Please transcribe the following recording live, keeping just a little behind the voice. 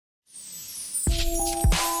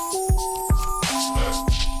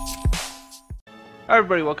Hi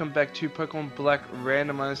everybody, welcome back to Pokemon Black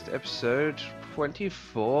Randomized episode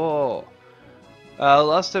 24.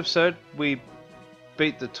 Last episode we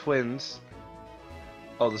beat the twins.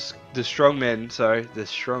 Oh, the strongmen, sorry, the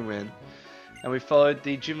strongmen. And we followed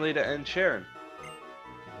the gym leader and Sharon.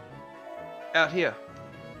 Out here.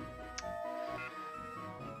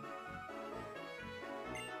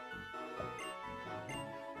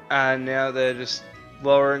 And now they're just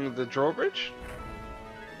lowering the drawbridge.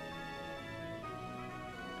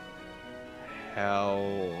 How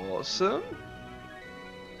awesome.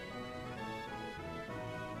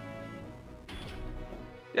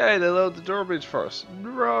 Yay, they lowered the drawbridge for us.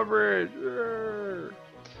 Drawbridge!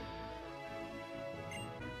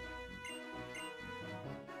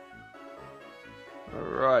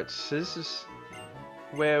 Alright, so this is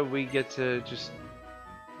where we get to just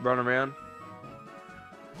run around.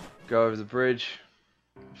 Go over the bridge.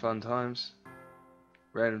 Fun times.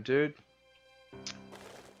 Random dude.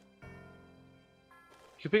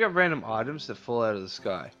 You can pick up random items that fall out of the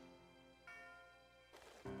sky.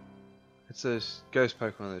 It's those ghost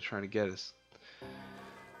Pokemon that are trying to get us.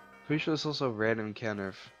 Pretty sure there's also a random encounter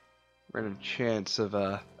of random chance of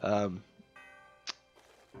encountering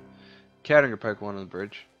a Pokemon on the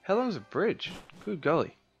bridge. How long is a bridge? Good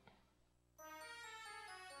golly.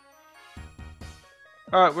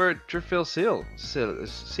 Alright, we're at Driftveil Seal?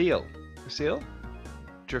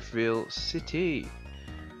 Driftveil City.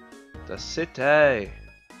 The city.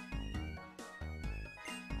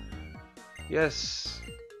 Yes.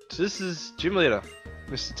 So this is Gym Leader,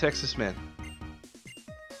 Mr. Texas Man.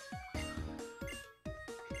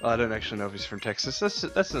 I don't actually know if he's from Texas. That's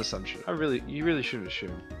an assumption. You really shouldn't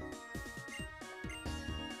assume.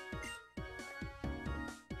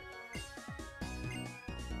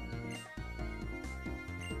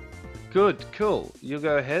 Good, cool. You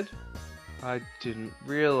go ahead. I didn't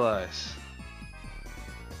realize.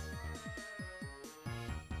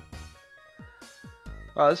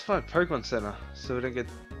 Oh, let's find Pokemon Center so we don't get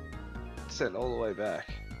sent all the way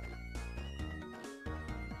back.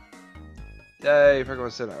 Yay,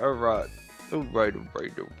 Pokemon Center. Alright.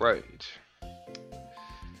 Alright.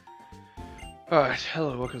 Alright,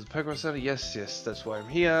 hello, welcome to the Pokemon Center. Yes, that's why I'm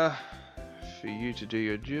here. For you to do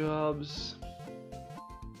your jobs.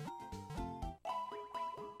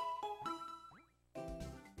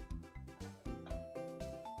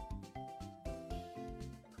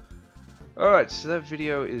 Alright, so that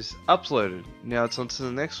video is uploaded. Now it's on to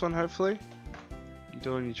the next one, hopefully. You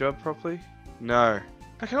doing your job properly? No.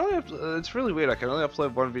 I can only it's really weird, I can only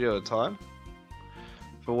upload one video at a time.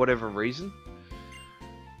 For whatever reason.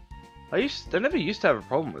 I never used to have a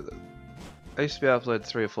problem with it. I used to be able to upload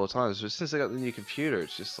 3 or 4 times, but since I got the new computer,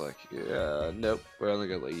 it's just like, yeah, nope, we're only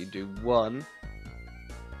gonna let you do 1.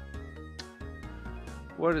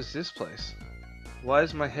 What is this place? Why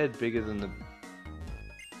is my head bigger than the...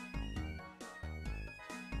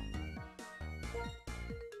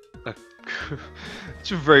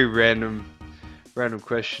 It's a very random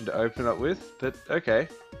question to open up with, but okay.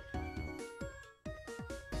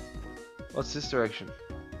 What's this direction?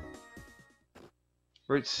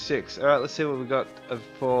 Route 6. Alright, let's see what we got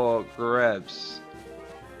for grabs.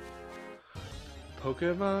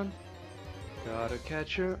 Pokemon. Gotta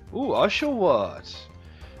catch her. Ooh, Oshawott.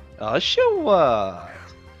 Oshawott.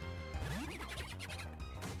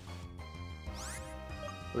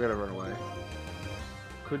 We're gonna run away.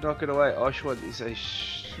 Could not get away. Oshawott is a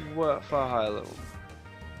far higher level.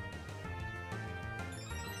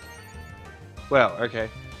 Wow, okay.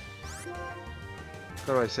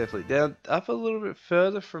 Got away safely. Down, up a little bit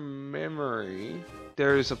further from memory,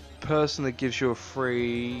 there is a person that gives you a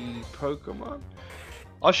free Pokemon.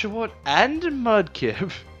 Oshawott and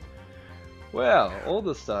Mudkip. Wow, all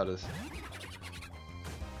the starters.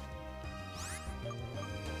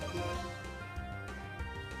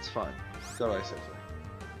 It's fine. Got away safely.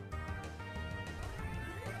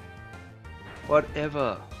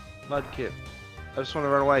 Whatever. Mudkip. I just want to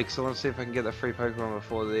run away because I want to see if I can get that free Pokemon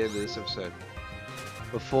before the end of this episode.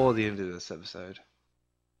 Before the end of this episode.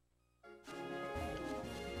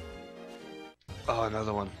 Oh,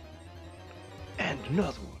 another one. And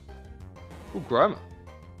another one. Ooh, Grimer.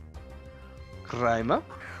 Grimer.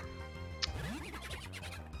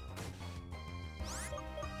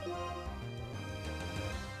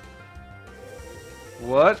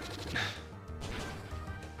 What?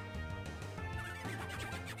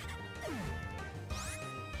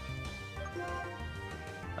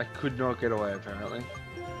 I could not get away apparently.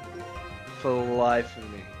 For the life of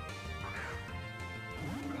me.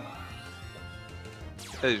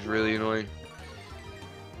 That is really annoying.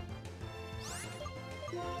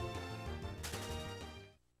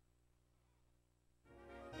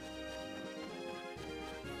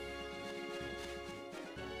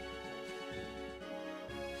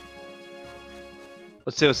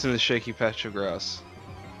 Let's see what's in this shaky patch of grass.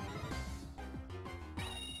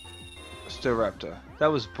 Raptor. That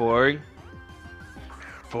was boring.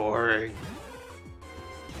 Boring.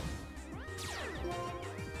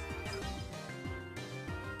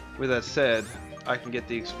 With that said, I can get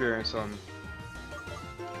the experience on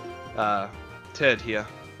Ted here.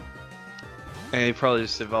 And he probably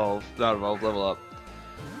just evolve, not evolve, level up.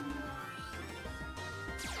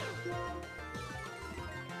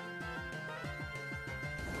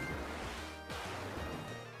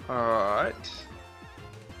 Alright.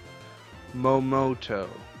 Momoto.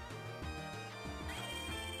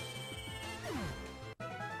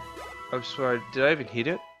 I'm sorry, did I even hit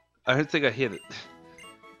it? I don't think I hit it.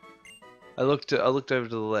 I looked over to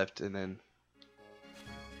the left and then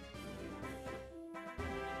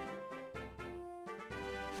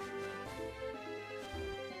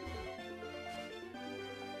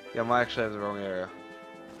yeah, I might actually have the wrong area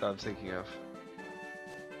that I'm thinking of.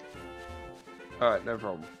 Alright, no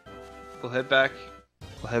problem. We'll head back.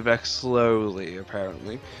 We'll head back slowly,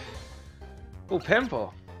 apparently. Oh,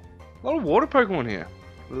 Pempo. A lot of water Pokemon here.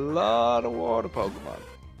 A lot of water Pokemon.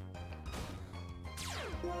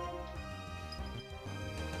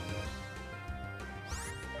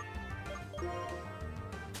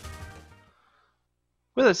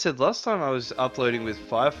 Well, that said, last time I was uploading with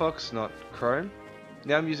Firefox, not Chrome.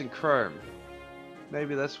 Now I'm using Chrome.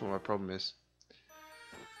 Maybe that's what my problem is.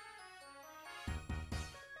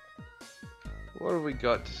 What have we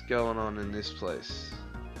got just going on in this place?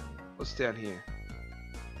 What's down here?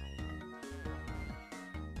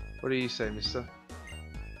 What do you say, mister?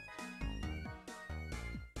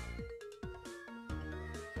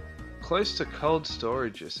 Close to cold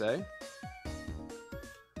storage, you say?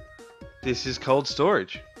 This is cold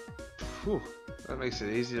storage. Whew, that makes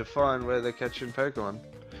it easy to find where they're catching Pokemon.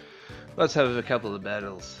 Let's have a couple of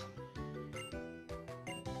battles.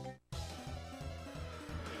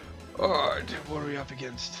 Alright, what are we up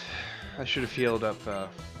against? I should have healed up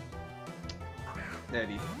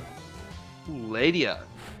Nettie. Ooh, Ladian.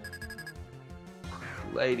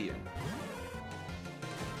 Ladian.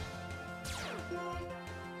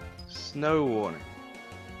 Snow warning.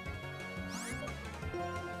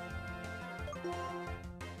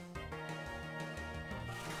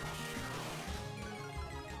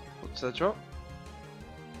 What's that drop?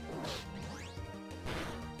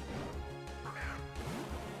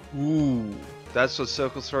 Ooh, that's what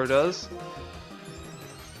Circle Throw does.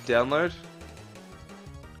 Download.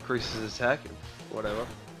 Increases attack. Whatever.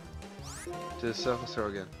 Do the Circle Throw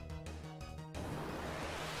again.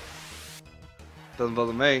 Doesn't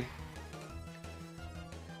bother me.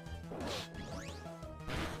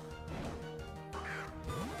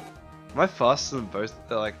 Am I faster than both?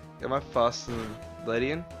 Like, am I faster than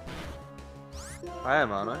Ladian? I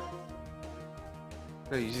am, aren't I?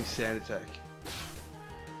 No, using Sand Attack.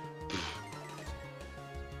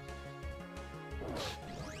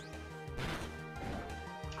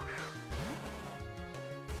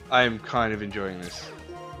 I am kind of enjoying this.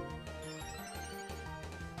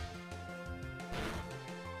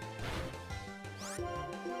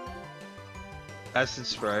 Acid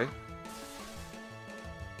Spray.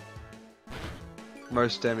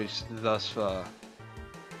 Most damage thus far.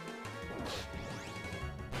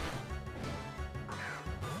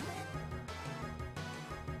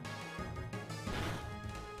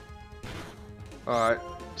 Alright,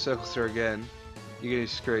 Circle Through again. You're getting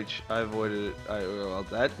Screech. I avoided it. Well,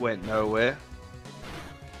 that went nowhere.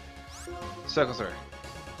 Circle Through.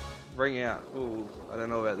 Ring out. Ooh, I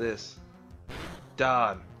don't know about this.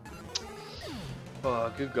 Darn.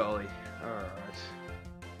 Oh, good golly.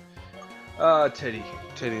 Alright. Teddy.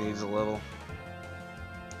 Teddy needs a level.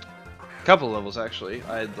 Couple levels, actually.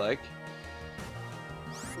 I'd like.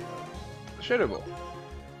 Shadow Ball.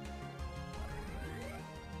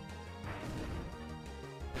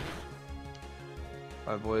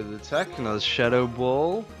 I avoided the attack. Another Shadow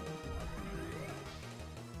Ball.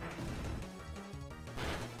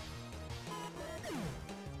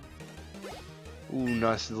 Ooh,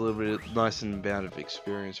 nice, a little bit, nice and amount of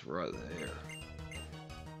experience right there.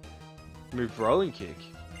 Move Rolling Kick.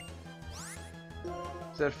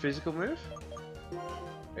 Is that a physical move?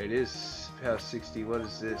 It is. Power 60. What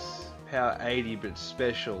is this? Power 80, but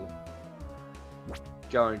special.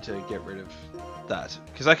 Going to get rid of that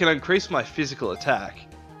because I can increase my physical attack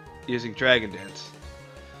using Dragon Dance.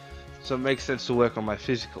 So it makes sense to work on my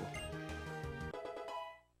physical.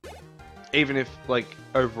 Even if, like,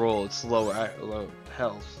 overall it's low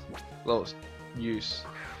health, lowest use.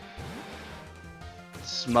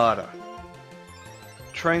 Smarter.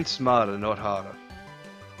 Train smarter, not harder.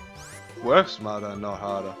 Work smarter, not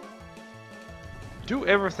harder. Do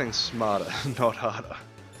everything smarter, not harder.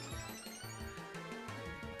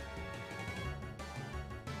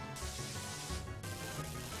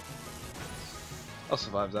 I'll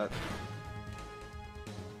survive that.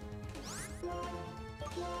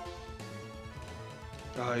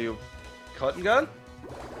 Oh, you cotton gun?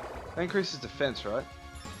 That increases defense, right?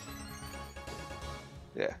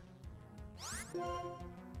 Yeah.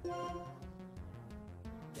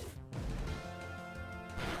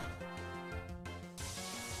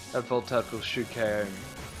 That Volt Tap will shoot KO me.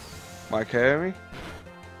 Might KO me?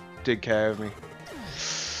 Did KO me.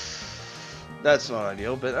 That's not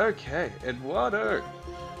ideal, but okay. Eduardo.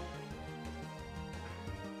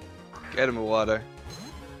 Get him, Eduardo.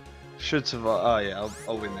 Should survive. Oh yeah,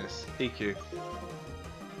 I'll win this. EQ.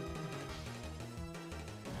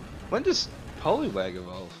 When does Poliwag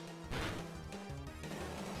evolve?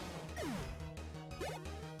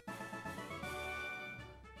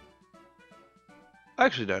 I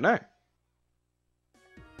actually don't know.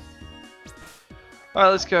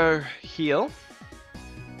 Alright, let's go heal.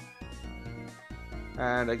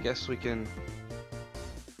 And I guess we can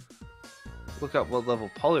look up what level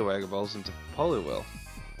Poliwag evolves into Poliwhirl.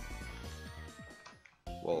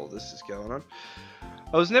 While this is going on.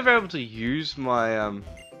 I was never able to use my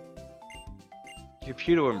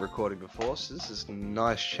computer when recording before, so this is a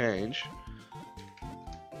nice change.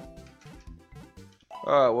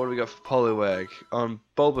 Alright, what do we got for Poliwag? On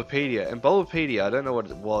Bulbapedia. And Bulbapedia, I don't know what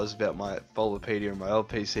it was about my Bulbapedia and my old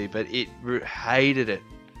PC, but it hated it.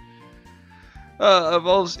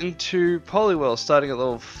 Evolves into Poliwhirl starting at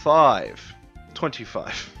level 5.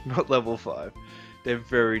 25, not level 5. They're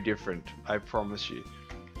very different, I promise you.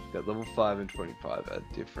 That level 5 and 25 are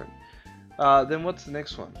different. Then what's the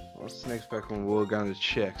next one? What's the next Pokemon we're going to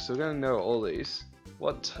check? So we're going to know all these.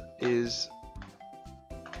 What is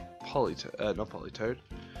Politoed? Not Politoed.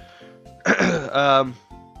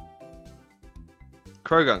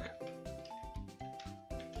 Krogunk.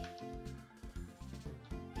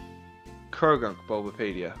 Krogunk,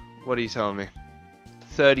 Bulbapedia. What are you telling me?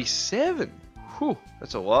 37. Whew,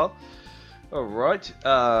 that's a while. Alright.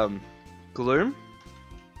 Gloom.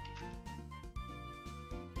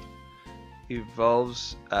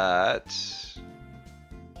 Evolves at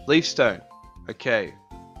Leafstone. Okay.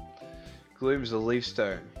 Gloom's a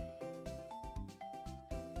Leafstone.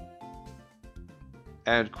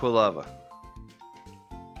 And Quilava.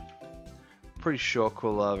 Pretty sure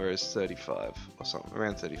Quilava is 35 or something,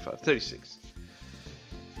 around 35, 36.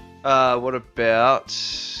 What about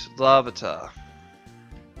Larvitar?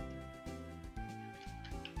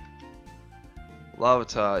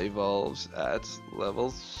 Larvitar evolves at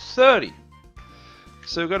level 30.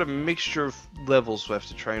 So we've got a mixture of levels we have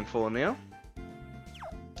to train for now.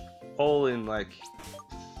 All in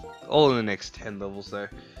the next 10 levels though.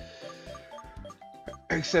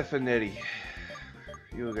 Except for Nettie.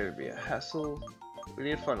 You're going to be a hassle. We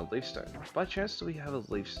need to find a Leafstone. By chance do we have a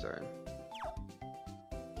Leafstone?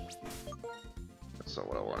 That's not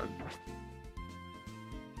what I wanted.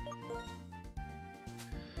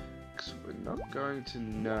 Because we're not going to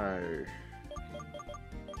know.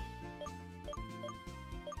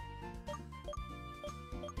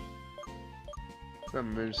 A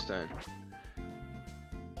Moonstone.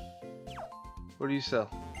 What do you sell?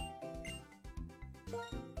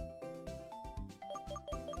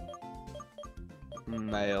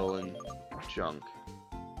 Mail and junk.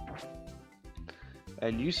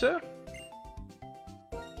 And you, sir?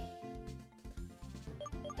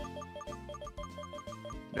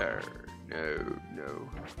 No, no, no.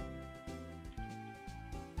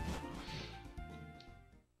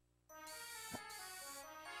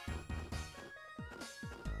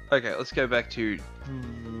 Okay, let's go back to...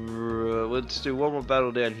 Let's do one more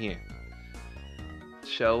battle down here.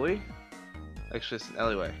 Shall we? Actually, it's an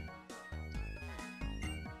alleyway.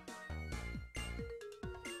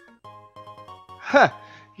 Ha!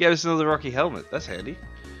 You gave us another Rocky Helmet. That's handy.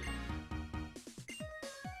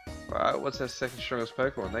 Right, what's our second strongest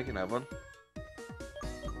Pokemon? They can have one.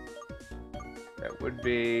 That would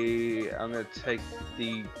be... I'm going to take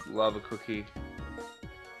the Lava Cookie.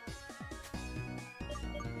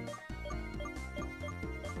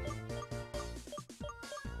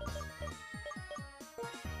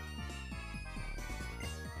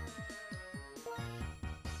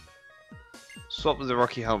 Swap with the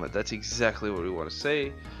Rocky Helmet. That's exactly what we want to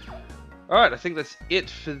see. Alright, I think that's it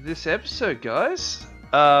for this episode, guys.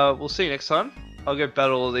 We'll see you next time. I'll go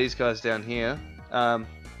battle all these guys down here.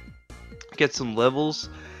 Get some levels.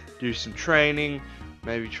 Do some training.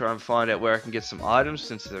 Maybe try and find out where I can get some items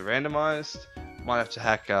since they're randomized. Might have to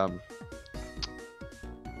hack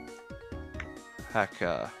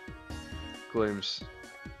Gloom's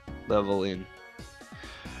level in.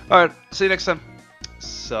 Alright, see you next time.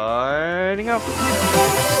 Signing off.